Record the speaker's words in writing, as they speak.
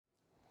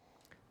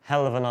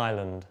hell of an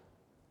island.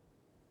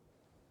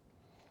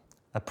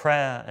 A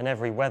prayer in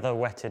every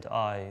weather-wetted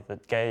eye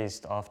that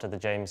gazed after the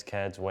James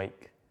Caird's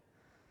wake,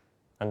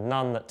 and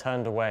none that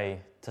turned away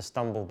to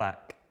stumble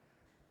back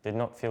did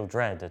not feel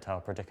dread at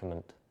our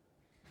predicament.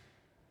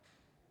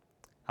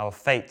 Our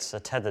fates are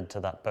tethered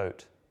to that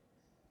boat.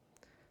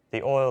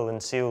 The oil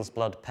and seal's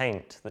blood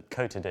paint that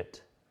coated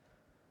it,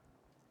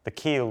 the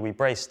keel we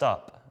braced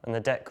up and the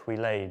deck we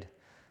laid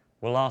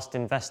were last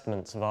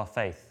investments of our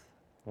faith,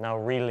 now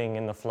reeling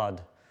in the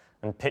flood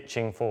and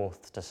pitching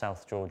forth to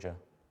South Georgia.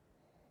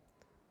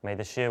 May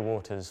the sheer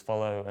waters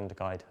follow and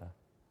guide her.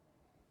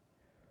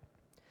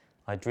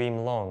 I dream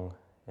long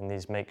in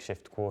these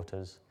makeshift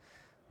quarters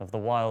of the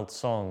wild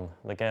song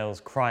the gales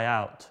cry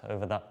out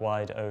over that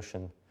wide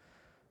ocean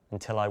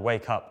until I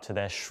wake up to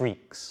their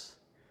shrieks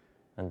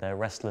and their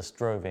restless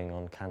droving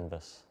on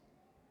canvas.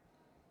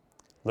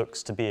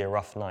 Looks to be a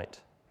rough night.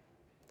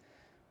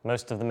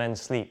 Most of the men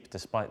sleep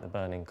despite the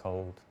burning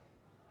cold,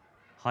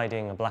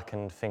 hiding a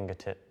blackened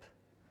fingertip,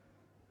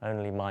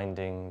 only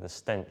minding the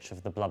stench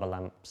of the blubber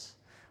lamps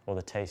or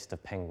the taste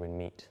of penguin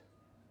meat.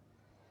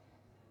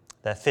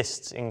 Their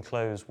fists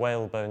enclose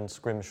whalebone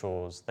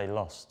scrimshaws they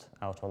lost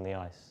out on the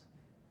ice.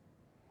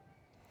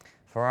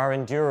 For our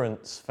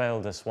endurance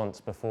failed us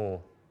once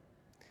before.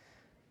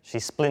 She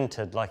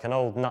splintered like an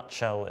old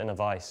nutshell in a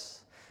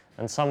vice,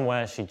 and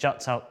somewhere she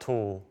juts out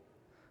tall,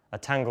 a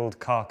tangled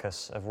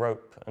carcass of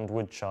rope and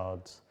wood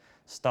shards,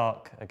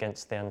 stark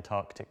against the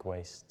Antarctic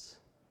wastes.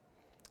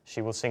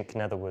 She will sink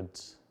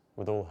netherwards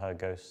with all her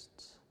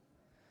ghosts.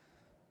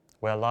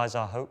 Where lies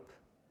our hope?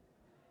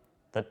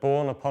 That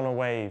borne upon a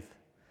wave,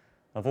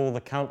 of all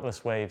the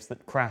countless waves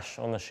that crash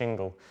on the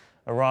shingle,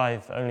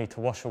 arrive only to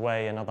wash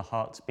away another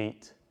heart's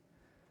beat,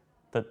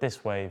 that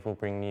this wave will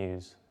bring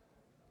news.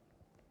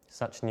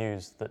 Such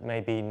news that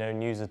may be no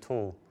news at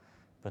all,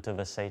 but of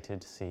a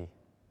sated sea.